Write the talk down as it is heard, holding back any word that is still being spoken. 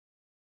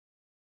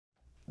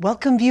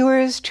Welcome,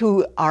 viewers,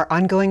 to our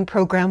ongoing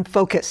program,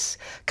 Focus,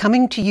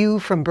 coming to you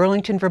from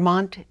Burlington,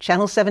 Vermont,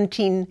 Channel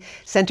 17,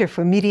 Center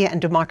for Media and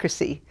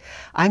Democracy.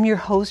 I'm your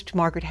host,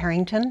 Margaret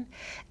Harrington,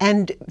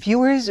 and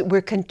viewers,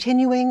 we're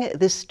continuing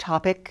this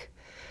topic.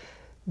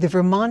 The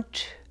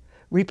Vermont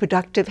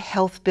Reproductive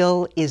Health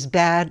Bill is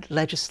bad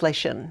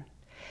legislation.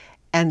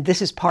 And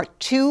this is part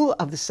 2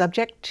 of the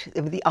subject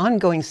of the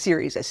ongoing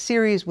series, a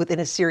series within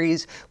a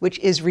series, which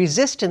is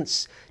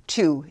resistance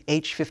to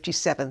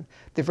H57,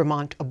 the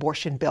Vermont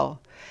Abortion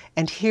Bill.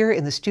 And here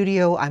in the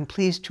studio, I'm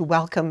pleased to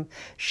welcome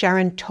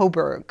Sharon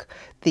Toborg,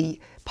 the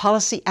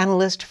policy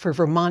analyst for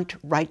Vermont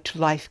Right to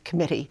Life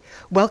Committee.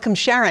 Welcome,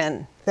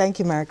 Sharon. Thank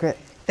you, Margaret.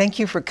 Thank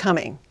you for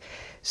coming.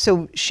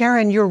 So,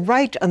 Sharon, you're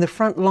right on the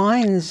front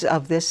lines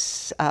of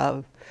this,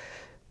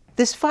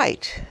 this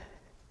fight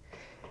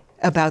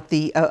about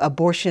the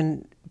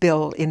abortion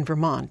bill in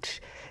Vermont.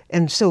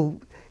 And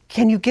so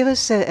can you give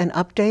us an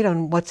update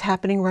on what's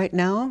happening right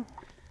now?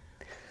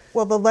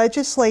 Well, the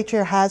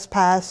legislature has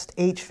passed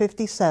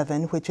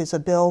H57, which is a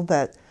bill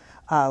that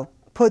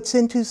puts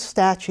into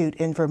statute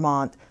in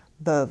Vermont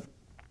the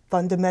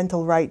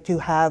fundamental right to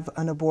have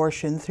an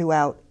abortion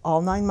throughout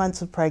all 9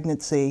 months of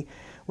pregnancy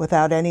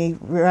without any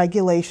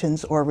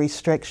regulations or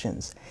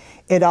restrictions.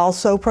 It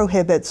also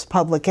prohibits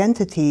public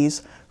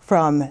entities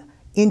from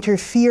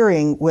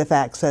interfering with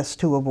access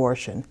to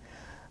abortion.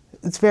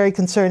 It's very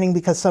concerning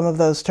because some of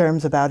those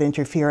terms about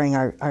interfering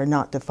are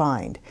not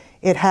defined.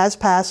 It has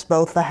passed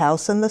both the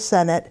House and the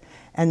Senate,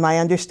 and my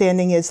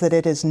understanding is that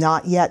it has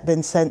not yet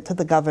been sent to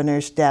the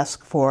governor's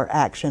desk for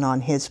action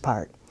on his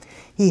part.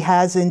 He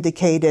has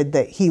indicated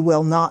that he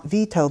will not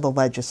veto the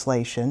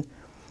legislation,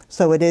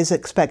 so it is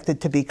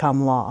expected to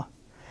become law.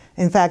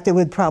 In fact, it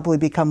would probably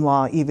become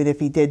law even if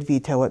he did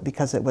veto it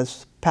because it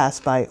was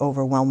passed by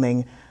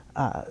overwhelming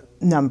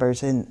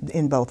numbers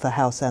in both the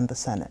House and the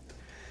Senate.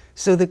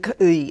 So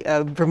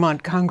the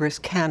Vermont Congress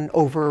can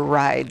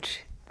override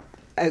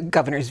a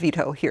governor's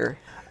veto here?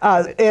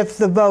 If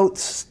the vote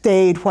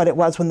stayed what it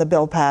was when the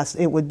bill passed,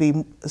 it would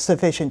be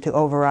sufficient to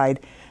override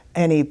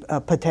any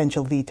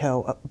potential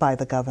veto by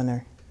the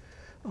governor.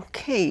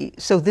 Okay,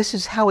 so this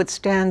is how it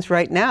stands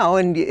right now,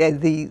 and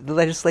the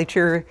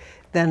legislature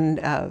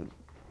then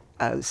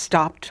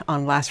stopped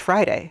on last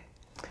Friday,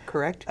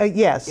 correct?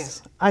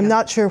 Yes. I'm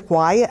not sure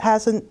why it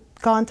hasn't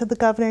gone to the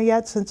governor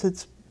yet, since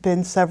it's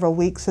been several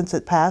weeks since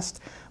it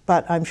passed,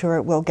 but I'm sure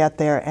it will get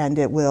there and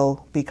it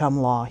will become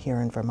law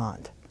here in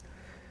Vermont.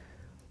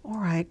 All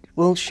right.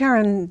 Well,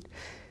 Sharon,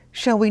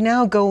 shall we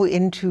now go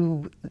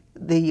into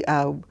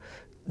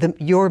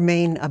your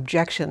main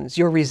objections,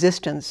 your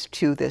resistance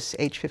to this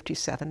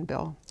H57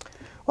 bill?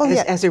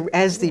 Well,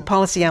 as the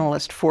policy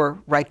analyst for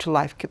Right to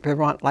Life,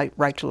 Vermont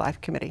Right to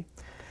Life Committee.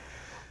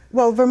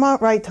 Well,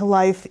 Vermont Right to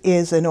Life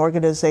is an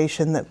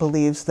organization that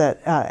believes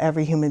that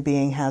every human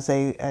being has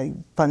a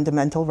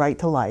fundamental right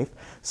to life.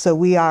 So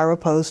we are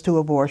opposed to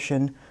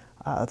abortion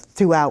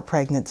throughout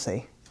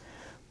pregnancy.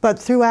 But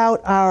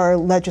throughout our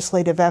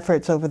legislative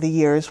efforts over the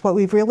years, what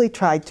we've really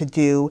tried to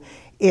do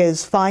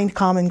is find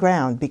common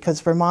ground, because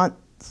Vermont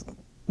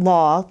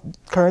law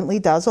currently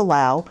does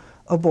allow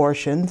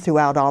abortion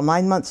throughout all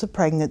 9 months of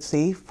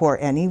pregnancy for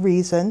any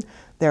reason.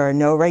 There are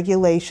no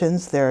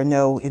regulations, there are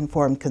no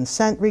informed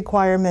consent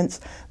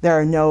requirements, there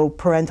are no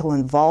parental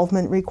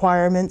involvement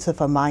requirements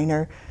if a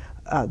minor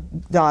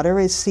daughter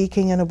is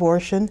seeking an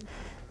abortion.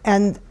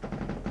 And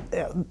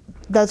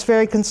that's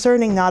very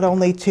concerning, not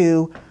only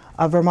to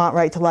Vermont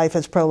Right to Life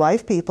as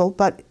pro-life people,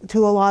 but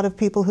to a lot of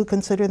people who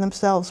consider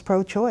themselves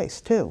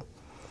pro-choice too.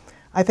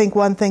 I think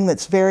one thing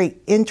that's very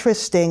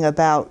interesting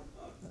about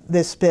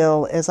this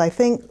bill is I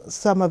think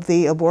some of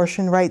the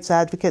abortion rights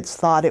advocates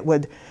thought it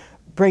would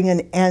bring an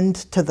end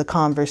to the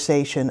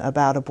conversation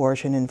about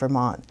abortion in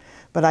Vermont.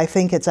 But I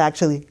think it's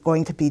actually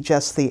going to be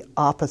just the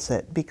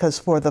opposite, because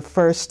for the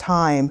first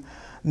time,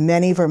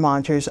 many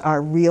Vermonters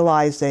are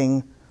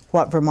realizing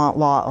what Vermont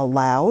law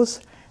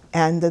allows,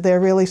 and they're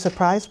really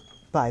surprised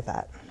by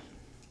that.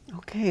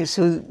 Okay,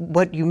 so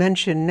what you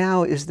mentioned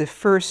now is the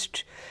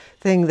first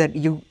thing that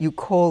you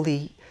call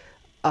the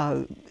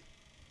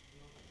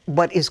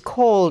what is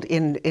called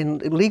in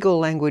legal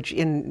language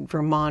in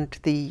Vermont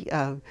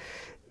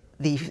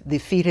the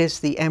fetus,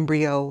 the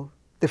embryo,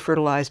 the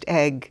fertilized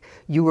egg,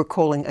 you were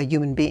calling a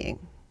human being.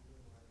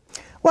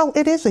 Well,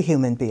 it is a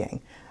human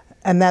being.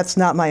 And that's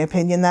not my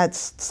opinion,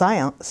 that's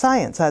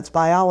science, that's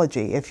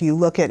biology. If you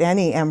look at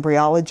any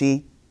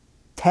embryology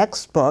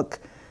textbook,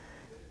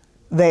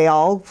 they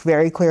all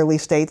very clearly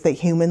state that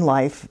human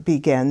life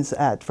begins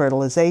at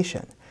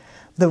fertilization.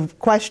 The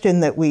question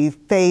that we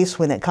face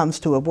when it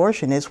comes to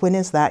abortion is, when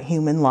is that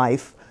human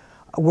life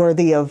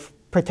worthy of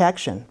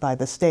protection by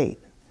the state?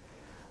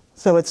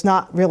 So it's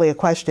not really a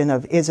question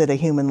of, is it a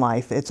human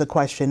life? It's a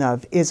question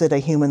of, is it a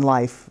human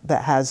life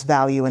that has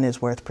value and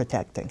is worth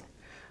protecting?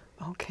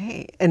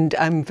 Okay, and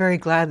I'm very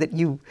glad that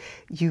you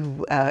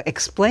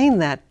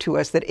explained that to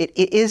us, that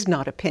it is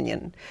not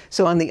opinion.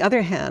 So on the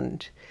other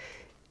hand,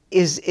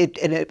 is it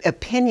an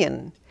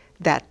opinion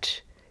that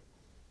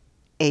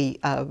an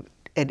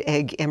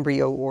egg,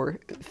 embryo, or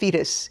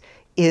fetus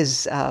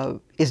is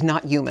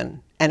not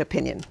human, an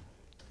opinion?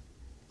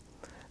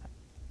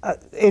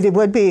 It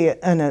would be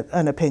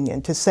an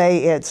opinion. To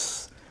say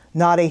it's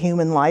not a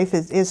human life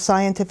is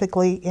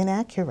scientifically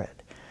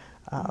inaccurate.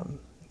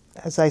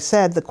 As I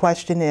said, the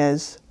question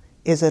is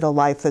it a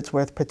life that's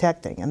worth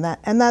protecting?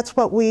 And that's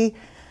what we,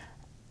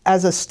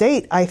 as a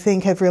state, I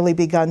think, have really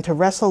begun to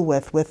wrestle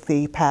with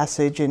the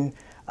passage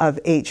of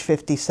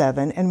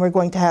H57, and we're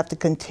going to have to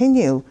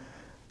continue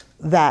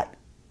that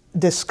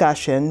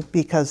discussion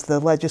because the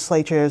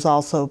legislature has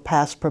also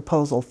passed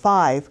Proposal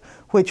 5,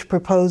 which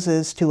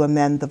proposes to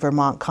amend the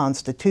Vermont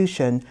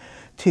Constitution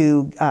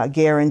to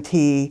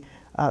guarantee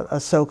a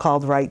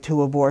so-called right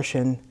to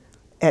abortion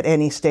at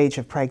any stage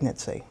of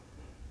pregnancy.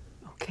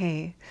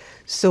 Okay,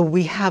 so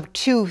we have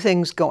two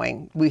things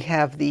going. We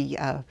have the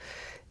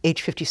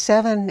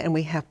H57 and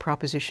we have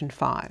Proposition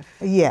 5.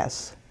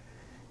 Yes.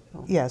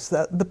 Yes,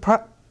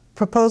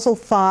 Proposal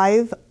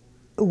 5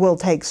 will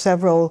take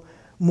several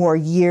more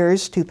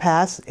years to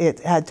pass. It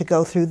had to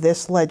go through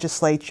this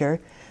legislature.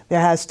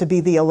 There has to be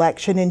the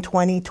election in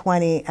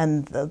 2020,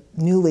 and the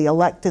newly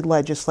elected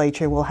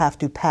legislature will have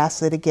to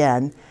pass it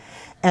again.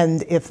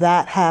 And if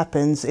that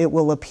happens, it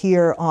will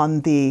appear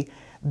on the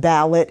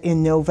ballot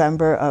in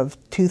November of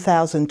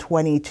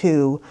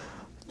 2022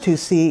 to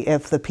see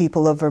if the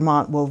people of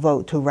Vermont will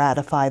vote to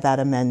ratify that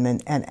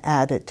amendment and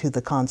add it to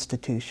the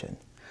Constitution.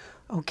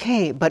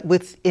 Okay, but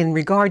in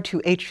regard to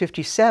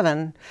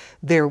H57,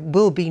 there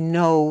will be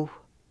no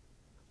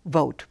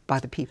vote by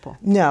the people.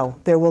 No,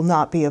 there will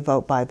not be a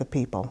vote by the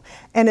people.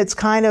 And it's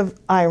kind of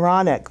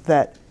ironic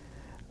that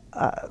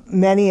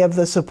many of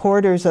the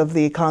supporters of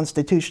the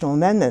constitutional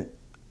amendment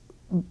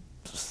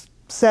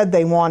said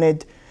they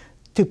wanted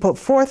to put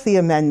forth the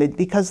amendment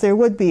because there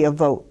would be a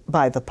vote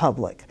by the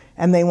public,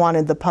 and they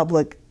wanted the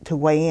public to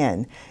weigh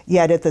in.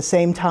 Yet at the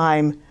same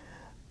time,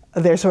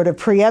 they're sort of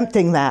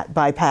preempting that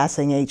by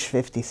passing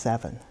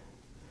H57.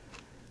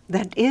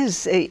 That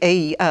is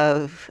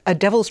a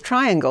devil's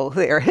triangle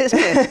there, isn't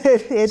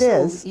it? It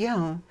is.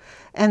 Yeah.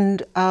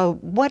 And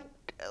what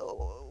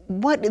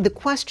the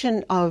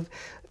question of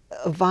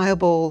a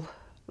viable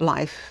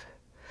life,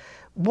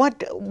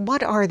 what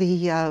are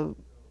the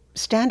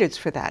standards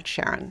for that,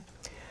 Sharon?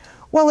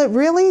 Well, it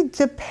really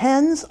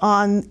depends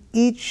on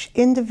each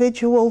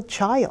individual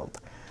child.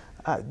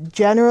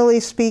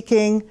 Generally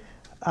speaking,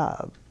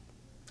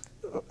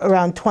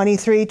 around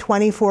 23,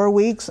 24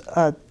 weeks,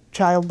 a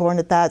child born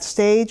at that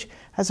stage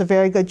has a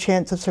very good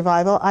chance of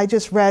survival. I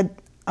just read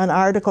an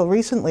article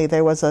recently.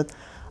 There was a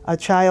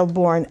child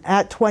born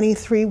at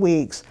 23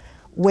 weeks,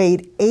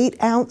 weighed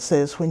 8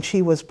 ounces when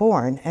she was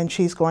born, and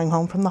she's going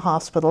home from the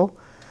hospital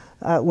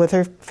with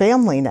her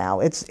family now.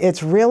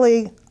 It's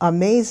really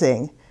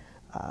amazing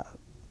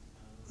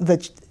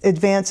the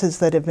advances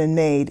that have been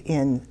made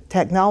in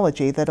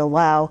technology that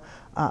allow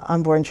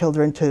unborn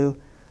children to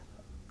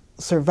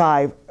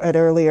survive at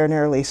earlier and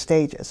early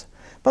stages.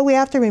 But we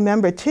have to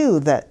remember, too,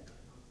 that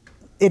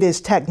it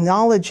is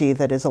technology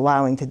that is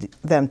allowing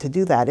them to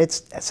do that. It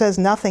says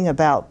nothing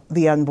about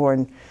the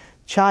unborn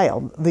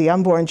child. The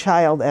unborn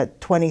child at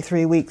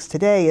 23 weeks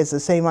today is the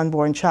same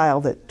unborn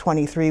child at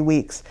 23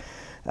 weeks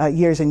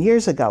years and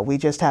years ago. We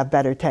just have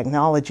better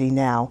technology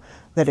now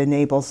that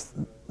enables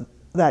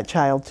that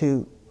child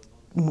to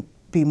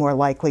be more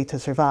likely to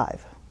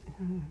survive.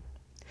 Mm-hmm.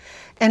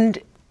 And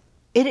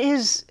it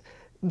is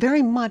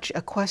very much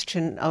a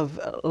question of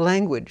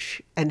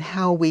language and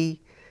how we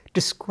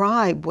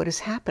describe what is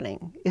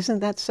happening.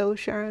 Isn't that so,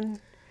 Sharon?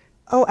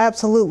 Oh,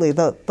 absolutely.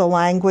 The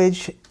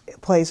language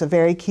plays a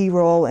very key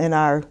role in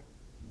our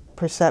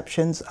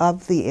perceptions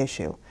of the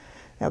issue.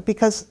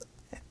 Because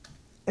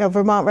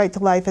Vermont Right to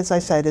Life, as I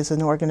said, is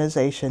an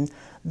organization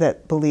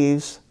that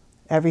believes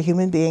every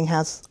human being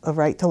has a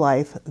right to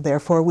life,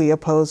 therefore we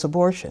oppose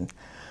abortion.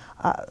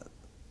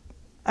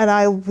 And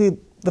I'll be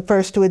the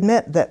first to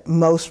admit that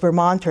most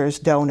Vermonters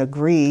don't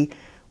agree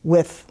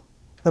with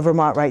the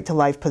Vermont Right to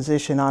Life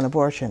position on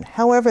abortion.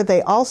 However,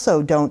 they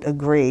also don't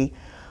agree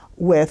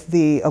with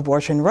the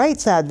abortion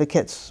rights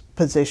advocates'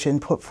 position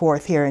put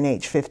forth here in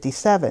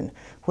H57,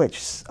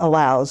 which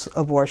allows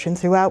abortion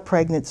throughout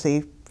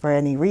pregnancy for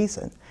any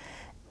reason.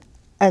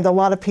 And a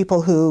lot of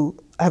people who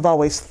have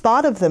always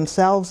thought of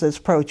themselves as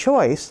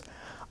pro-choice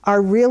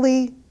are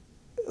really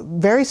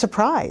very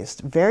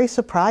surprised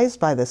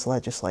by this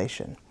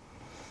legislation.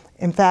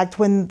 In fact,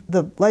 when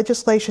the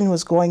legislation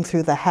was going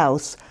through the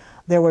House,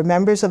 there were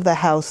members of the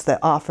House that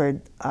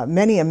offered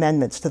many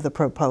amendments to the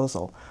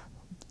proposal,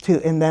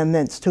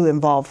 amendments to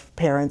involve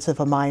parents if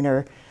a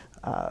minor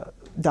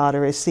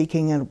daughter is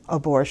seeking an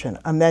abortion,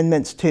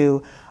 amendments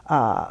to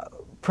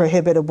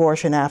prohibit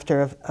abortion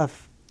after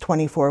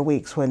 24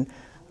 weeks when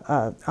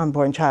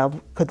unborn child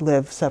could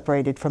live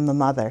separated from the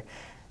mother.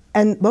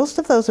 And most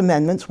of those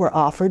amendments were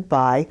offered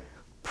by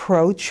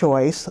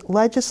pro-choice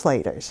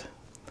legislators,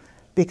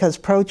 because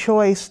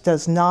pro-choice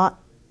does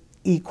not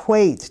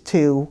equate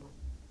to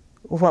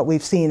what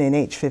we've seen in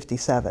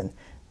H57.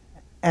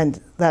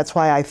 And that's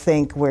why I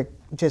think we're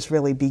just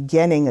really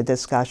beginning a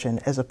discussion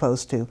as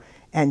opposed to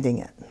ending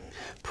it.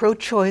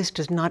 Pro-choice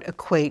does not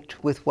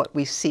equate with what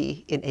we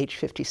see in age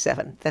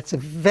 57. That's a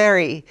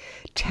very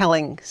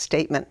telling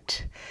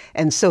statement.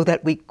 And so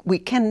that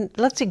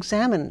let's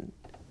examine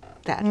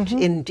that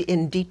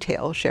in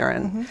detail,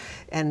 Sharon.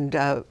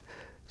 And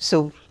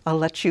so I'll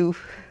let you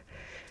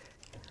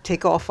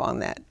take off on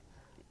that.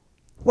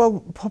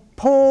 Well,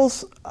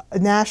 polls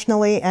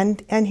nationally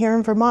and here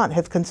in Vermont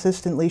have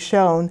consistently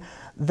shown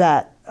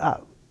that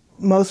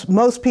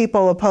most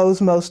people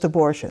oppose most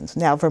abortions.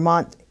 Now,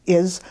 Vermont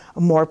is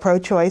more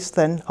pro-choice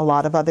than a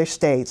lot of other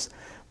states,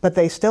 but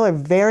they still are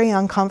very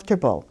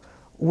uncomfortable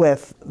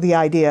with the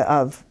idea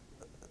of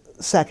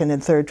second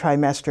and third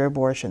trimester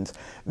abortions,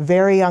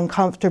 very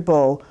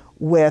uncomfortable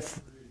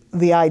with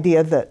the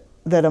idea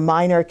that a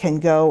minor can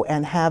go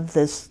and have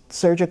this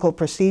surgical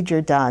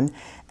procedure done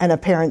and a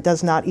parent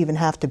does not even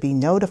have to be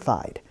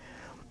notified.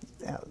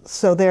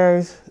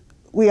 So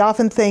we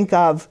often think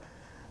of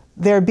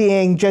there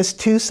being just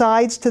two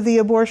sides to the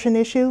abortion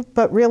issue,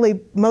 but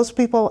really most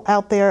people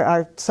out there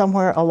are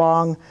somewhere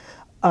along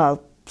a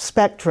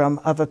spectrum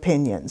of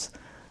opinions.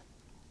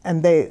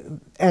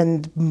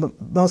 And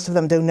most of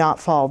them do not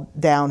fall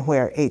down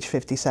where age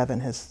 57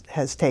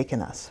 has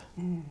taken us.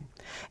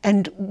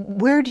 And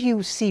where do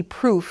you see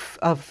proof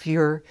of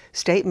your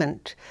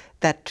statement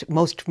that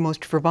most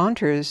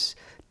Vermonters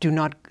do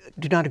not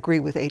agree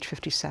with age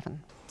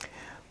 57?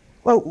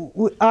 Well,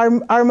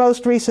 our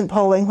most recent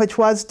polling, which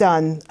was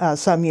done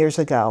some years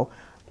ago,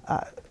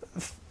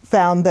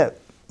 found that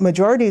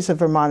majorities of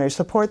Vermonters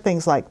support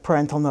things like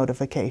parental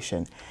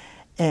notification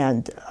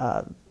and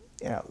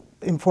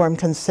informed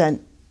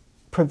consent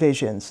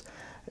provisions.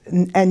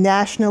 And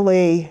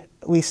nationally,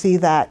 we see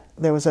that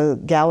there was a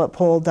Gallup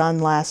poll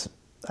done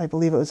I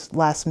believe it was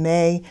last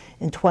May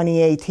in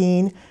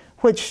 2018,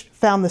 which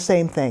found the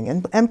same thing.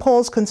 And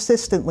polls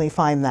consistently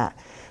find that.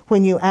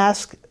 When you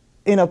ask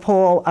in a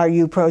poll, are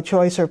you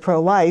pro-choice or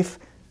pro-life,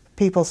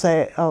 people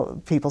say,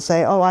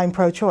 oh, I'm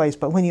pro-choice.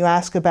 But when you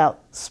ask about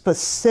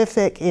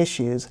specific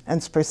issues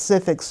and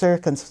specific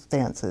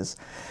circumstances,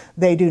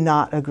 they do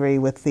not agree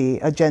with the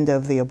agenda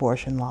of the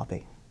abortion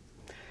lobby.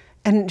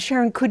 And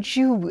Sharon, could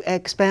you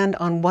expand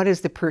on what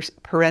is the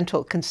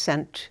parental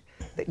consent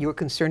that you're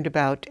concerned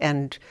about,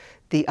 and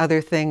the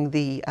other thing,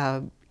 the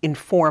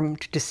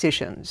informed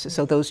decisions?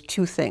 So those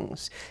two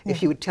things,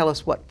 if you would tell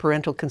us what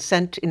parental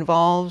consent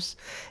involves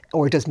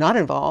or does not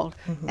involve,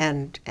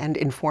 and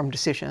informed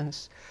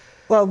decisions.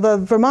 Well, the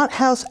Vermont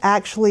House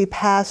actually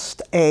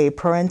passed a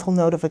parental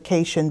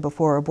notification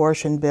before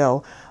abortion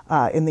bill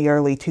in the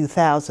early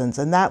 2000s,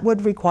 and that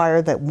would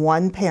require that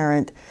one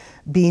parent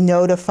be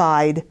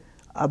notified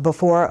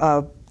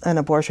before an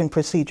abortion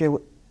procedure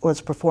was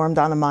performed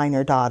on a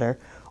minor daughter,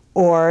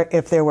 or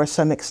if there were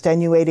some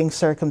extenuating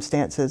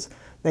circumstances,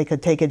 they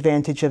could take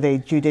advantage of a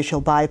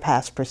judicial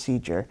bypass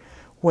procedure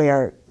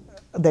where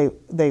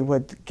they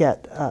would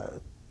get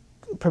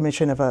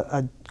permission of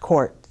a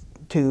court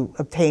to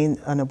obtain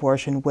an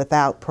abortion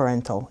without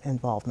parental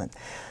involvement.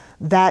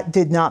 That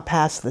did not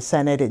pass the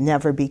Senate. It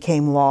never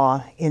became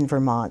law in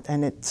Vermont,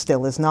 and it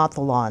still is not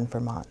the law in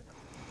Vermont.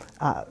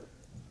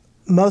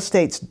 Most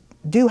states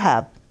do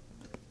have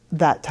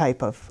that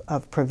type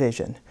of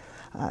provision.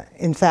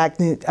 In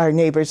fact, our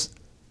neighbors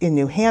in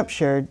New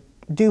Hampshire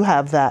do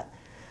have that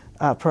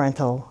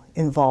parental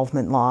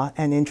involvement law,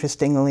 and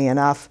interestingly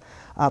enough,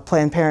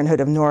 Planned Parenthood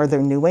of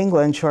Northern New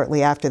England,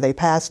 shortly after they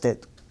passed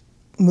it,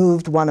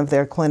 moved one of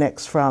their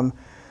clinics from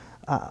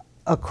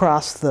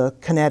across the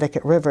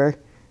Connecticut River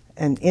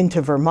and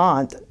into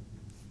Vermont,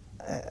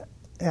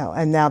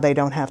 and now they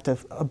don't have to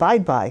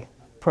abide by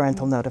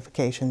parental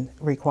notification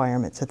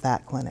requirements at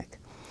that clinic.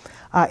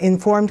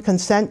 Informed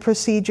consent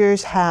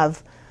procedures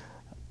have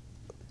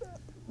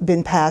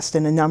been passed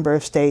in a number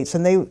of states,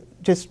 and they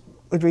just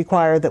would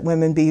require that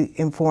women be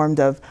informed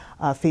of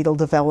fetal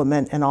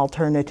development and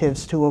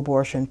alternatives to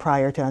abortion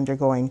prior to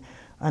undergoing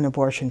an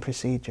abortion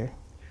procedure.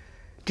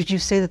 Did you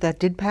say that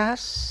did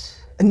pass?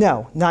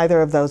 No,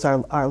 neither of those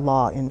are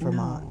law in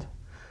Vermont. No.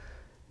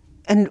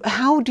 And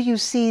how do you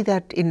see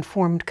that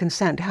informed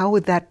consent? How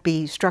would that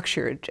be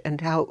structured,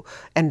 and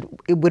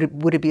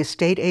would it be a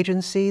state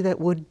agency that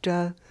would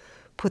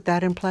put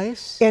that in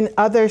place? In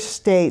other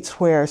states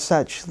where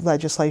such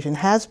legislation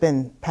has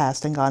been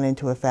passed and gone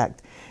into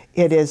effect,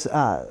 it is,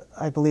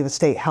 I believe, a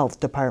state health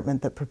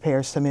department that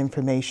prepares some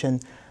information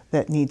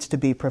that needs to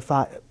be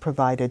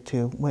provided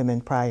to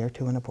women prior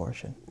to an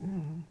abortion.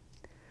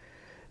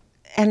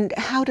 And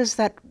how does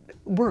that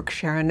work,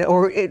 Sharon?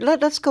 Or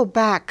let's go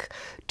back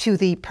to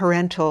the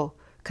parental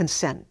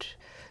consent.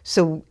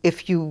 So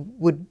if you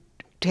would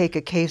take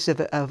a case of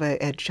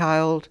a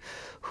child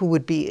who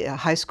would be a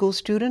high school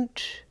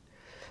student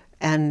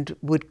and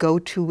would go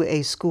to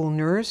a school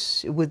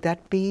nurse, would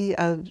that be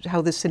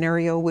how the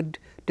scenario would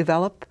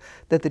develop?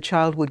 That the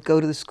child would go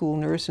to the school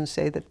nurse and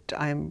say that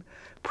I'm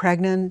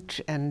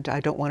pregnant and I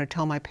don't want to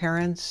tell my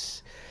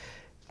parents?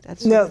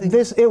 No,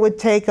 it would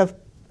take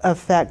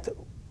effect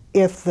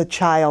if the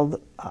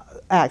child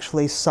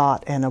actually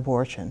sought an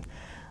abortion.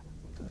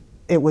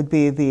 It would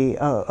be the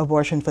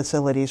abortion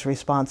facility's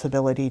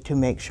responsibility to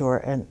make sure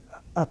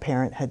a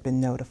parent had been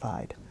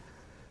notified.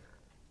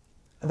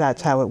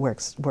 That's how it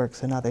works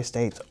in other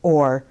states,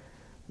 or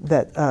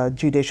that a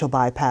judicial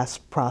bypass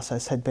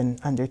process had been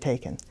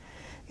undertaken.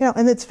 You know,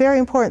 and it's very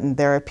important.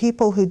 There are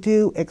people who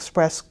do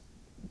express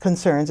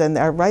concerns, and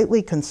are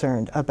rightly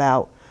concerned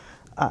about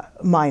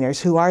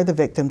minors who are the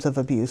victims of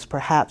abuse,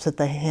 perhaps at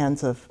the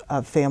hands of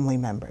family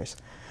members.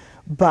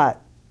 But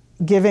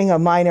giving a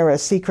minor a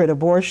secret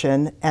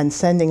abortion and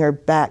sending her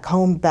back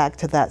home back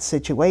to that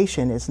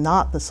situation is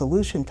not the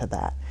solution to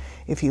that.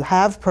 If you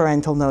have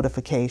parental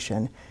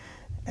notification,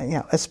 you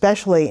know,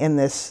 especially in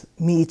this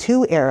Me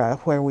Too era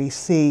where we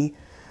see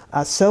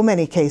so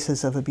many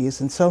cases of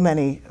abuse and so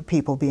many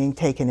people being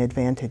taken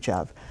advantage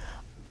of,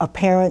 a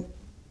parent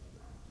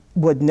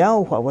would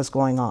know what was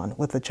going on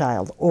with the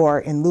child, or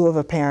in lieu of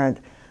a parent,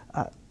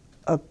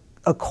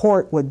 a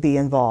court would be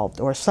involved,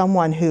 or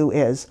someone who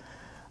is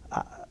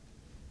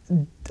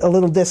a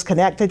little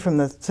disconnected from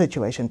the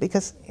situation,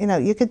 because you know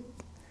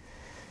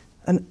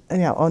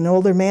an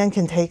older man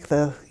can take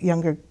the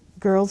younger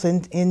girls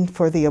in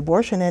for the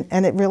abortion,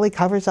 and it really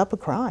covers up a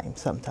crime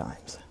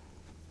sometimes.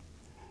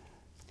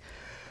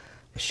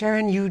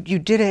 Sharon, you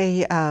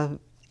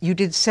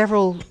did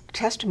several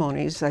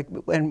testimonies,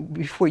 and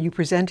before you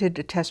presented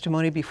a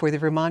testimony before the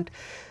Vermont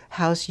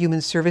House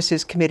Human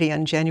Services Committee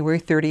on January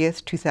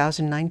 30th,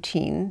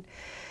 2019,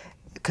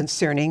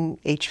 concerning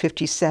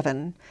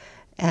H57,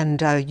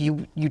 and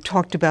you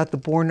talked about the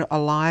born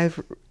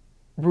alive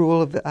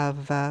rule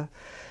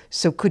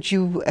so could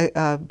you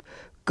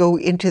go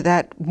into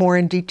that more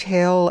in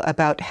detail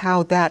about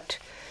how that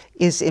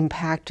is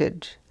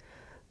impacted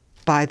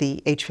by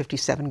the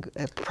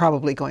H57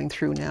 probably going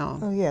through now?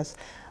 Oh, yes.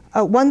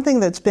 One thing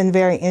that's been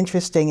very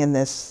interesting in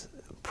this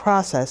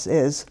process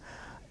is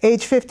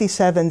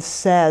H57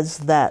 says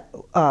that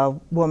a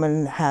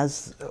woman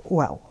has,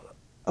 well,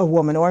 a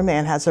woman or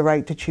man has the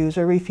right to choose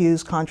or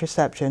refuse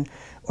contraception,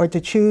 or to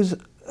choose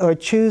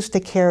to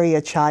carry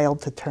a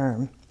child to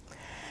term.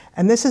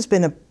 And this has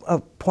been a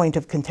point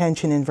of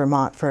contention in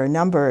Vermont for a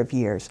number of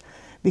years,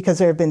 because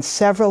there have been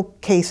several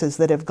cases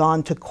that have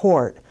gone to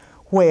court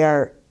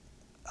where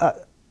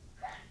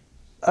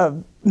a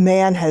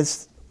man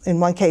has, in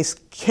one case,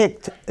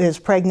 kicked his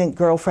pregnant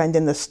girlfriend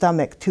in the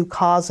stomach to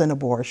cause an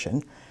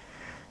abortion,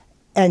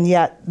 and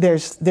yet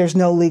there's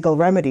no legal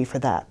remedy for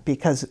that,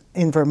 because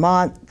in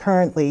Vermont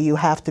currently you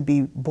have to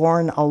be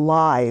born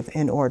alive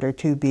in order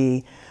to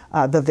be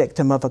the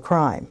victim of a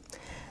crime.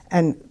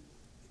 And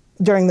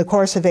during the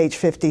course of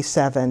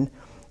H57,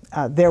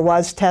 there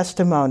was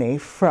testimony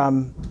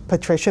from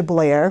Patricia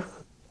Blair,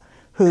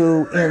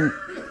 who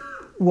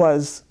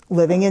was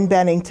living in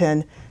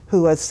Bennington,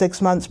 who was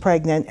 6 months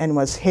pregnant and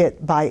was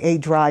hit by a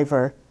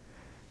driver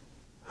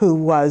who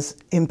was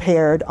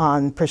impaired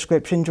on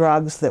prescription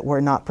drugs that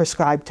were not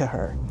prescribed to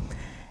her.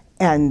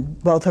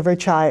 And both of her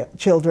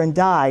children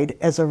died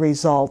as a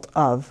result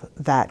of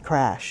that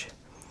crash.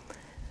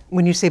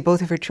 When you say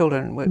both of her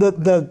children,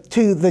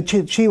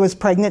 she was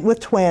pregnant with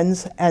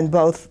twins, and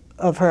both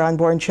of her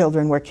unborn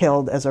children were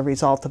killed as a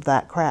result of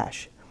that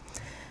crash.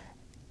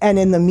 And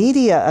in the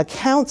media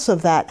accounts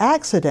of that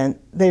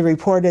accident, they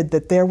reported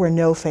that there were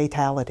no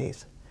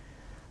fatalities.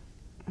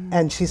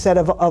 And she said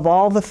of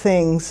all the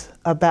things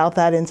about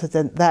that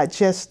incident, that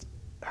just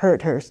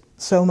hurt her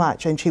so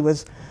much. And she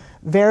was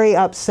very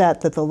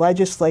upset that the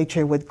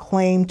legislature would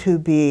claim to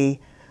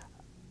be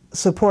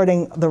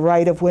supporting the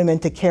right of women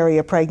to carry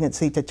a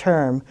pregnancy to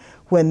term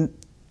when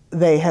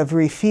they have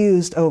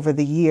refused over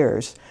the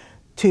years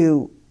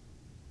to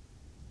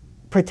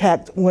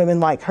protect women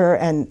like her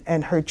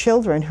and her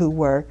children who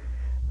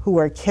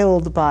were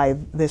killed by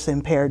this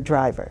impaired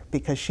driver,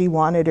 because she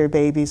wanted her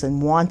babies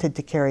and wanted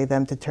to carry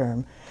them to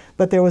term,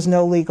 but there was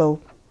no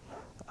legal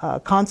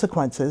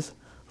consequences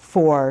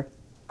for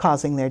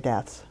causing their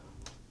deaths.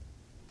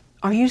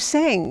 Are you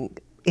saying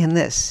in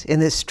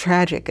this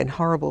tragic and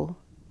horrible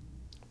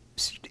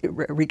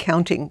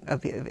recounting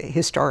of a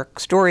historic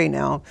story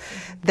now,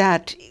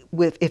 that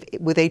with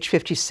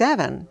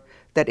H57,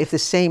 that if the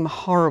same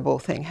horrible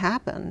thing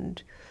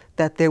happened,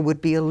 that there would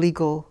be a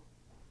legal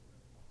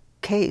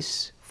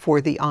case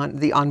for the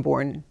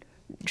unborn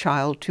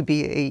child to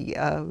be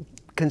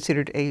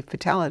considered a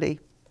fatality?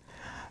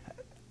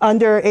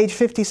 Under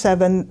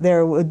H57,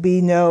 there would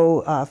be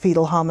no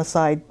fetal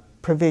homicide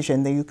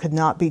provision. That you could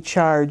not be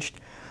charged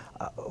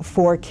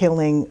for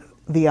killing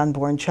the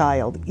unborn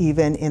child,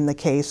 even in the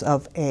case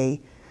of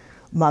a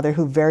mother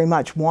who very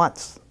much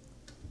wants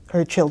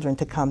her children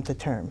to come to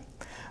term.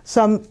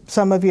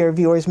 Some of your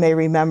viewers may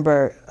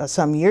remember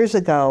some years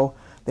ago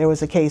there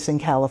was a case in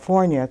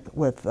California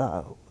with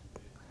the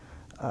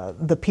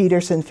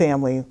Peterson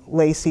family.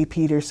 Lacey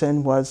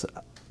Peterson was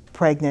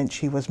pregnant.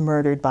 She was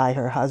murdered by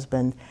her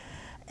husband,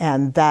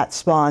 and that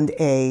spawned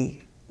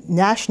a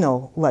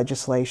national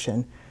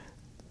legislation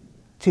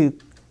to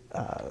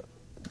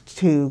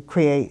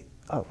create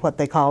what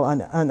they call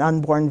an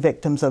unborn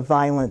victims of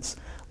violence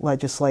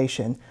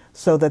legislation,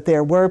 so that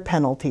there were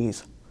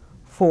penalties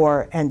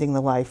for ending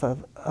the life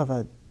of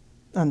an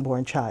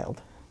unborn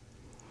child.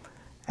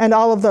 And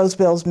all of those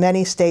bills,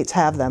 many states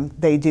have them.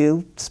 They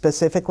do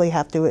specifically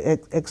have to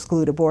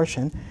exclude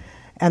abortion.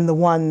 And the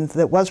one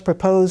that was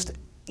proposed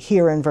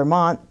here in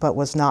Vermont but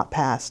was not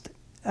passed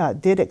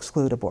did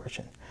exclude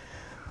abortion.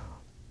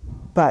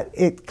 But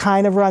it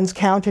kind of runs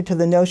counter to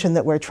the notion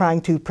that we're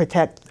trying to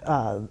protect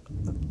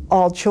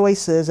all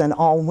choices and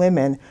all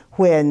women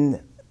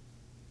when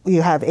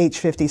you have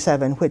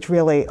H57, which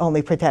really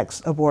only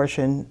protects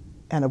abortion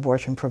and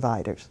abortion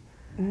providers.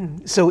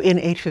 So in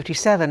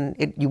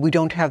H57, we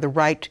don't have the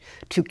right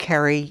to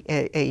carry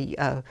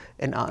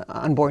an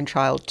unborn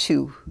child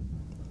to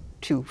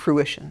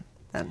fruition,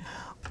 then?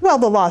 Well,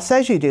 the law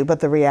says you do, but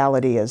the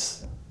reality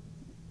is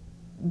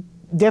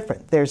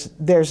different.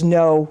 There's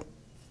no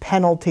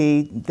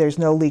penalty, there's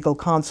no legal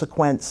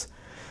consequence,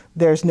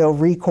 there's no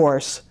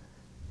recourse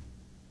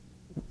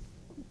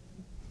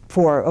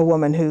for a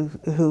woman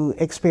who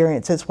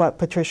experiences what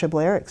Patricia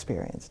Blair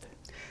experienced.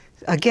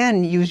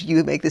 Again,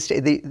 you make this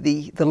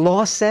the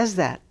law says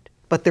that,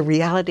 but the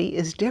reality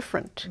is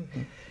different.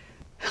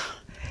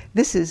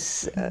 This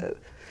is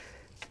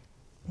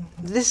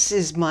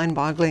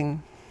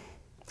mind-boggling.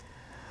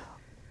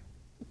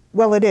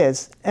 Well, it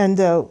is. And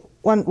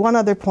one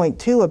other point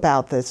too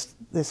about this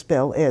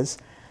bill is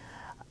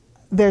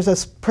there's a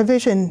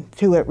provision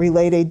to it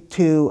related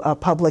to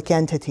public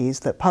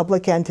entities, that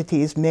public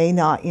entities may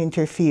not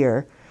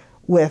interfere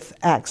with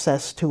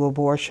access to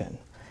abortion.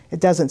 It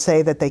doesn't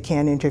say that they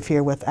can't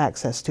interfere with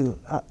access to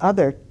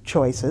other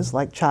choices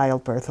like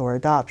childbirth or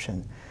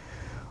adoption.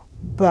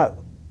 But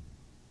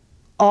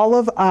all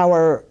of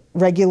our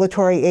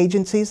regulatory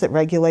agencies that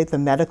regulate the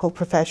medical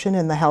profession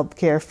in the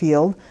healthcare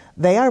field,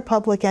 they are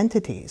public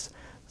entities.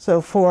 So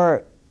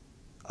for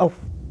a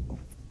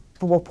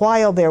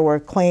while there were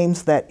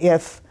claims that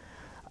if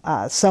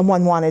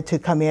someone wanted to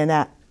come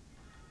in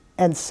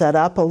and set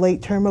up a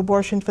late-term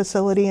abortion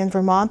facility in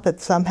Vermont, that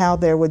somehow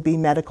there would be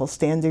medical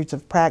standards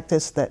of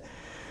practice that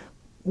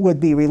would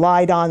be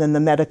relied on and the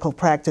medical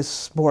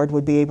practice board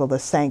would be able to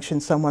sanction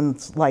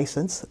someone's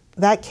license.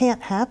 That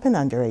can't happen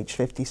under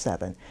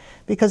H57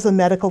 because the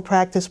medical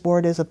practice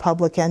board is a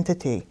public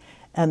entity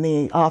and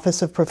the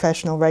Office of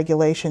Professional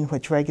Regulation,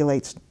 which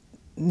regulates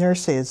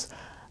nurses,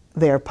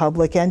 they're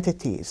public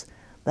entities.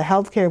 The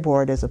healthcare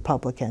board is a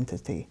public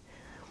entity.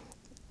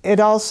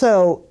 It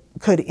also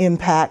could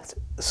impact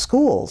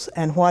schools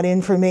and what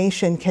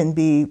information can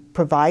be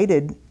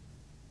provided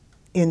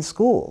in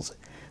schools,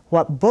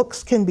 what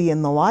books can be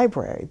in the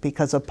library,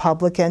 because a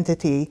public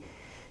entity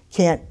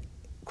can't,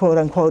 quote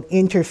unquote,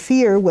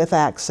 interfere with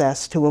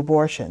access to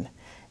abortion.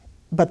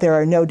 But there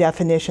are no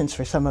definitions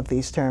for some of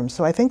these terms.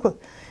 So I think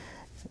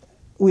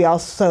we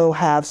also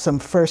have some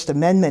First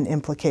Amendment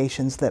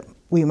implications that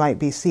we might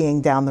be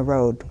seeing down the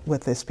road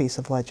with this piece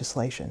of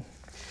legislation.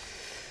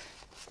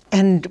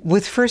 And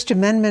with First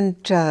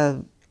Amendment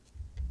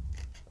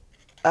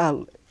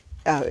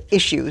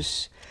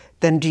issues,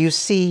 then do you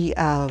see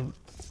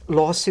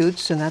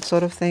lawsuits and that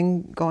sort of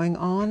thing going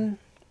on?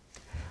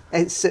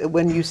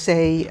 When you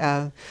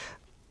say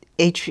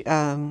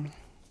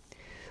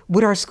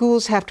would our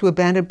schools have to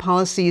abandon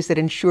policies that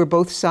ensure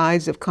both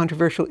sides of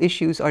controversial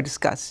issues are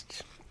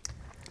discussed?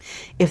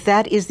 If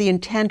that is the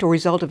intent or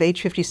result of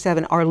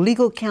H57, our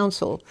legal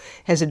counsel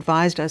has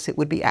advised us it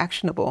would be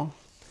actionable.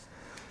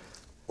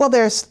 Well,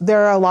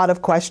 there are a lot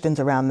of questions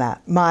around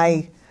that.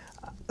 My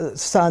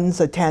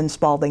sons attend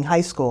Spalding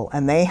High School,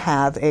 and they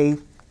have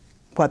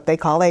what they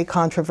call a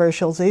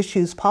controversial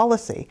issues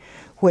policy,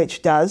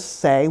 which does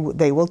say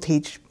they will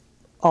teach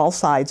all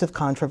sides of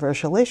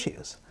controversial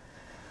issues.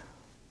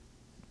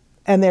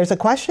 And there's a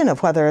question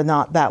of whether or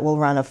not that will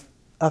run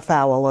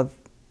afoul of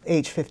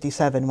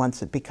H57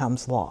 once it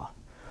becomes law.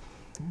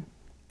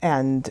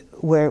 And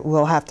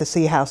we'll have to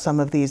see how some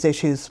of these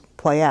issues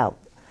play out.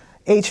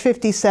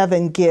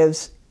 H57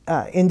 gives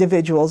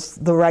individuals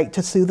the right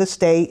to sue the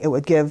state. It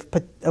would give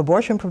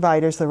abortion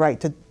providers the right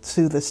to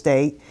sue the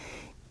state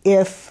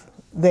if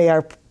they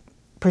are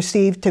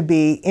perceived to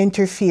be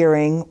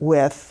interfering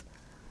with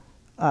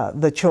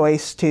the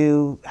choice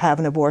to have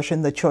an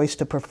abortion, the choice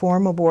to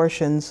perform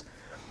abortions.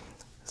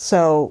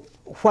 So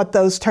what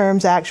those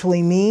terms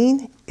actually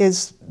mean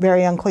is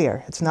very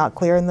unclear. It's not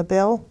clear in the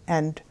bill,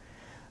 and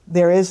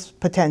there is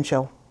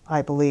potential,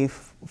 I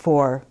believe,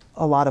 for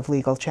a lot of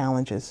legal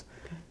challenges.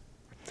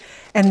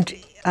 And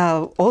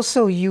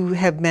also, you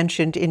have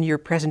mentioned in your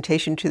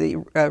presentation to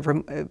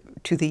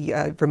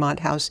the Vermont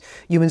House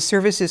Human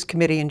Services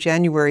Committee in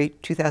January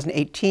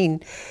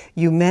 2018,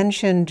 you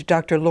mentioned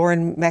Dr.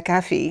 Lauren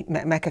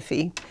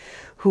McAfee,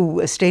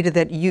 who stated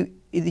that the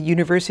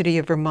University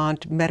of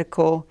Vermont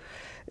Medical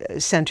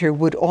Center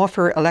would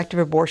offer elective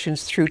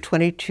abortions through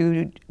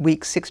 22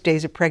 weeks, 6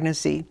 days of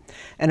pregnancy,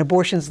 and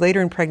abortions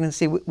later in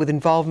pregnancy with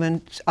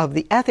involvement of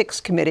the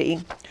Ethics Committee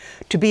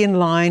to be in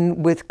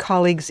line with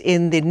colleagues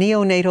in the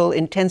neonatal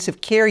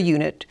intensive care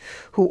unit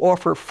who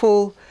offer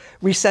full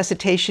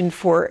resuscitation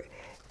for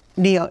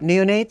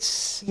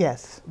neonates,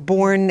 yes,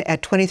 born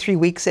at 23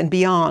 weeks and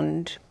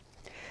beyond.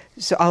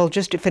 So I'll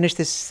just finish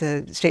this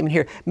statement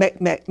here.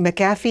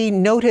 McAfee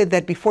noted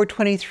that before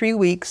 23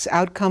 weeks,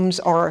 outcomes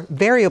are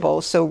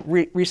variable, so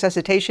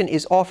resuscitation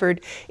is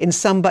offered in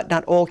some but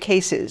not all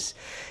cases.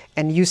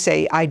 And you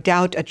say, I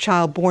doubt a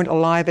child born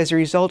alive as a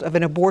result of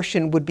an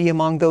abortion would be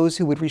among those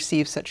who would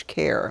receive such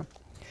care.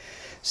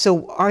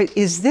 So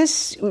is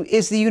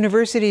the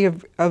University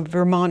of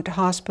Vermont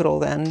Hospital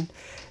then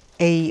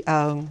a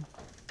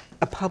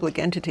public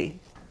entity?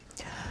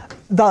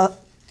 The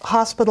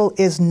hospital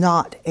is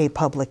not a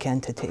public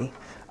entity.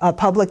 A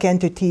public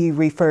entity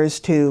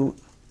refers to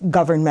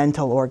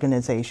governmental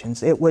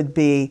organizations. It would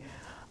be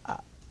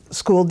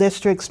school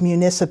districts,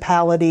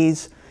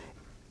 municipalities,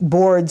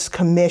 boards,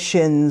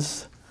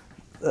 commissions,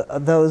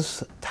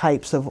 those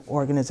types of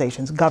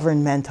organizations,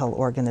 governmental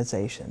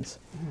organizations.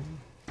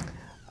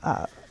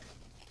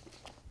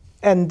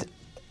 And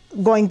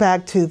going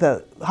back to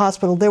the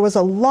hospital, there was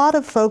a lot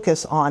of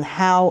focus on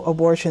how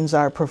abortions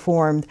are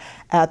performed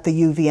at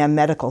the UVM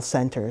Medical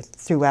Center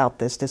throughout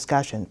this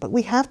discussion. But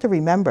we have to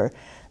remember,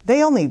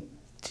 they only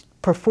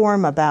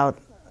perform about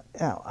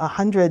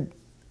 100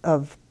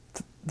 of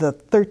the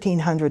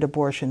 1,300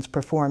 abortions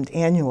performed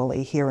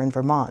annually here in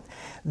Vermont.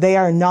 They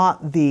are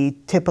not the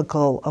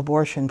typical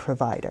abortion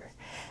provider.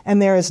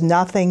 And there is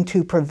nothing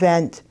to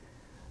prevent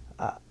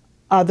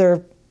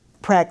other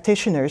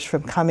practitioners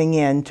from coming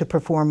in to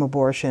perform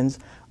abortions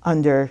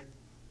under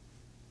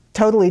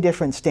totally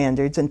different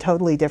standards and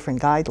totally different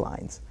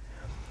guidelines.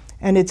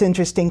 And it's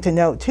interesting to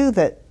note, too,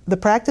 that the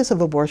practice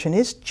of abortion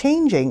is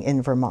changing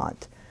in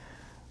Vermont.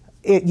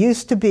 It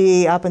used to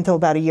be, up until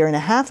about 1.5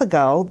 years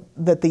ago,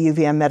 that the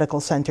UVM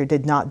Medical Center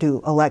did not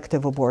do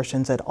elective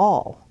abortions at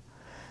all.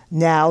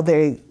 Now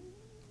they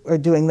are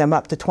doing them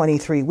up to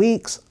 23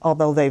 weeks,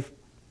 although they've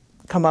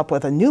come up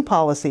with a new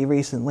policy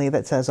recently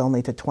that says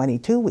only to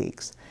 22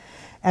 weeks.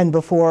 And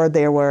before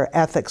there were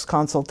ethics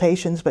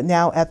consultations, but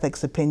now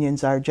ethics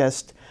opinions are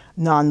just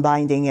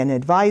non-binding and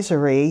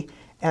advisory,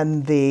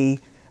 and the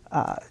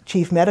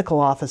chief medical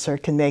officer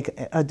can make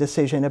a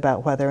decision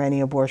about whether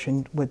any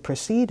abortion would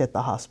proceed at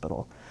the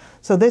hospital.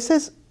 So this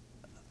is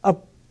a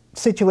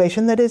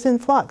situation that is in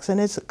flux,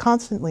 and is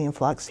constantly in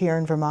flux here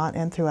in Vermont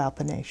and throughout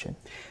the nation.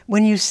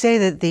 When you say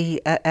that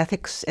the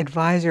ethics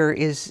advisor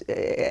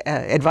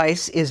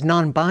advice is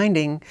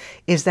non-binding,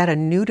 is that a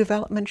new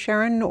development,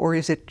 Sharon, or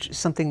is it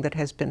something that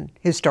has been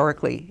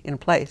historically in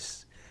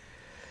place?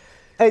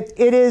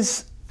 It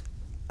is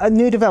a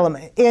new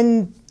development.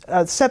 In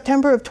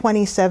September of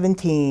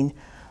 2017,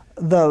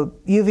 the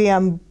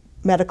UVM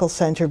Medical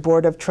Center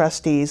Board of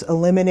Trustees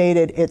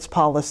eliminated its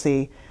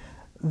policy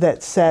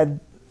that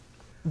said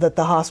that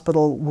the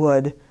hospital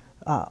would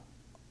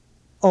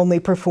only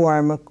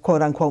perform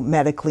quote-unquote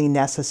medically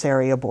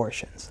necessary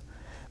abortions.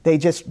 They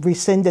just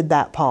rescinded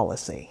that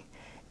policy.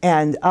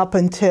 And up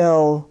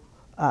until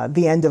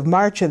the end of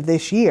March of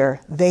this year,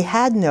 they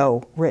had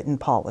no written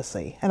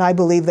policy. And I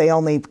believe they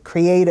only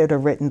created a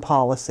written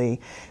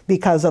policy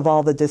because of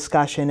all the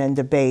discussion and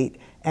debate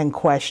and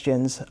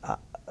questions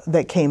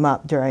that came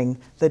up during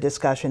the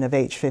discussion of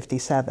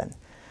H57.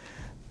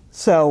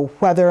 So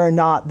whether or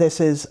not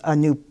this is a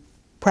new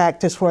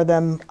practice for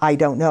them, I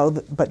don't know,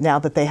 but now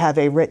that they have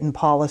a written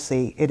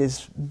policy, it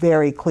is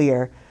very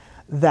clear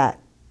that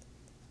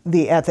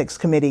the Ethics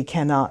Committee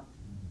cannot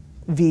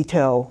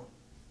veto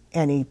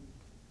any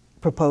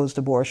proposed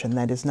abortion.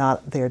 That is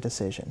not their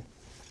decision.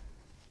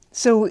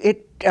 So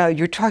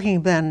you're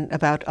talking then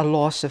about a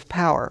loss of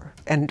power,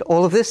 and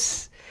all of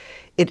this,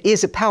 it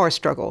is a power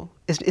struggle,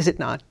 is it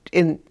not?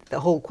 In the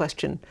whole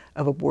question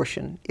of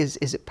abortion,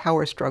 is a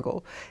power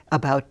struggle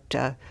about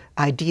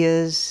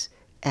ideas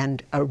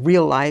and a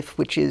real life,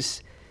 which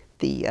is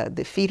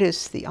the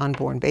fetus, the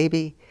unborn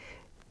baby.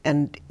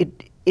 And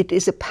it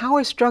is a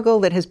power struggle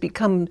that has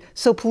become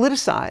so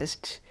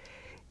politicized,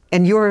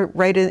 and you're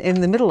right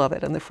in the middle of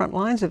it, on the front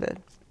lines of it.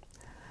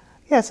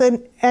 Yes,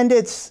 and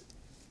it's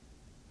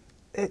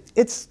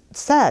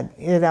sad.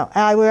 You know,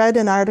 I read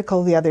an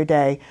article the other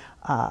day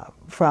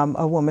from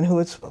a woman who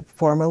was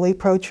formerly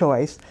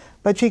pro-choice,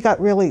 but she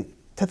got really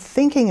to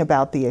thinking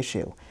about the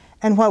issue.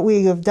 And what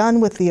we have done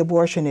with the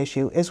abortion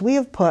issue is we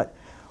have put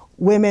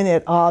women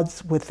at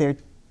odds with their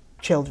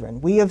children.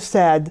 We have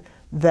said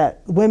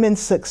that women's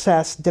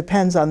success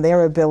depends on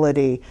their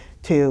ability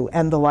to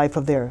end the life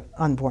of their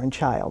unborn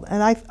child.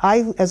 And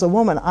I as a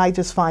woman, I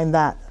just find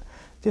that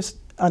just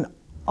an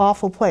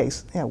awful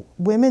place. You know,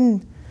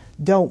 women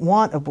don't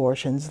want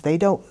abortions. They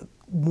don't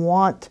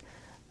want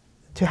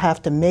to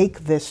have to make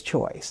this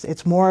choice.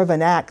 It's more of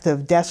an act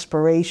of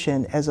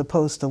desperation as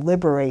opposed to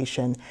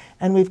liberation,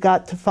 and we've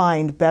got to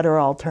find better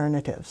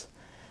alternatives.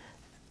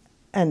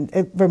 And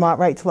at Vermont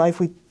Right to Life,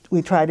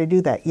 we try to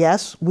do that.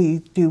 Yes, we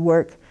do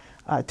work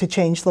to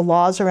change the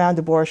laws around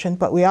abortion,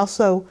 but we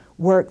also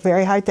work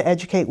very hard to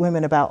educate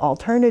women about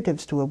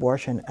alternatives to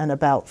abortion and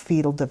about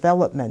fetal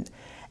development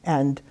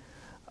and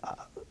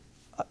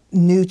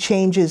new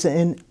changes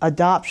in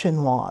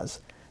adoption laws,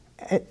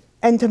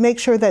 and to make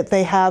sure that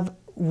they have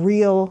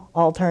real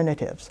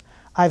alternatives.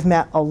 I've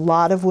met a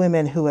lot of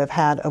women who have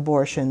had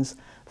abortions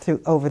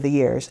over the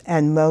years,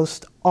 and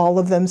all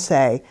of them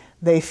say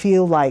they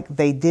feel like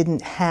they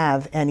didn't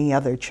have any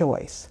other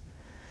choice.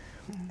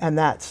 And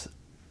that's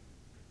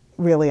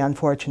really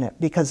unfortunate,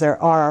 because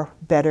there are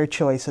better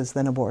choices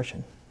than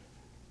abortion.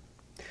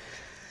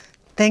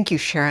 Thank you,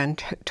 Sharon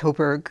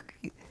Toborg,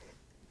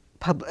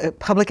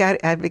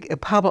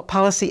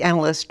 policy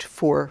analyst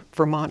for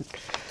Vermont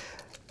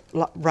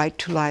Right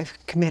to Life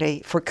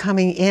Committee, for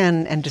coming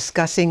in and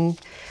discussing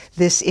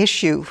this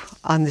issue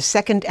on the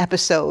second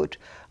episode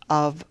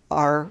of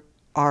our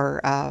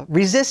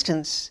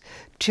resistance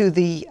to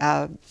the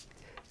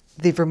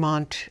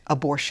Vermont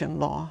abortion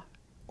law,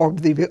 or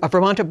the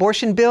Vermont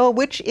Abortion Bill,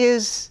 which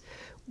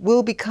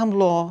will become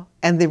law,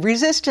 and the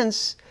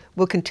resistance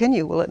will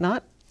continue, will it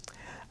not?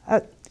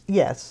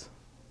 Yes.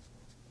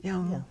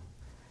 Yeah.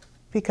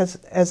 Because,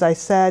 as I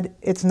said,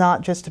 it's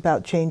not just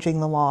about changing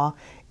the law.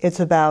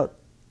 It's about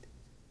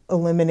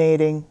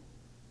eliminating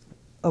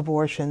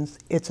abortions.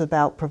 It's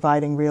about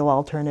providing real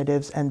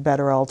alternatives and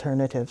better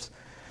alternatives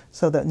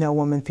so that no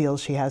woman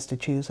feels she has to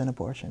choose an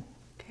abortion.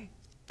 Okay.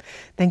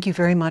 Thank you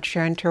very much,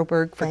 Sharon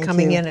Toborg, for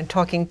coming in and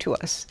talking to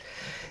us.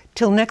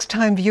 Till next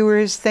time,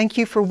 viewers, thank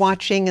you for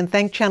watching, and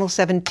thank Channel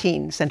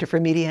 17, Center for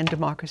Media and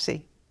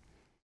Democracy.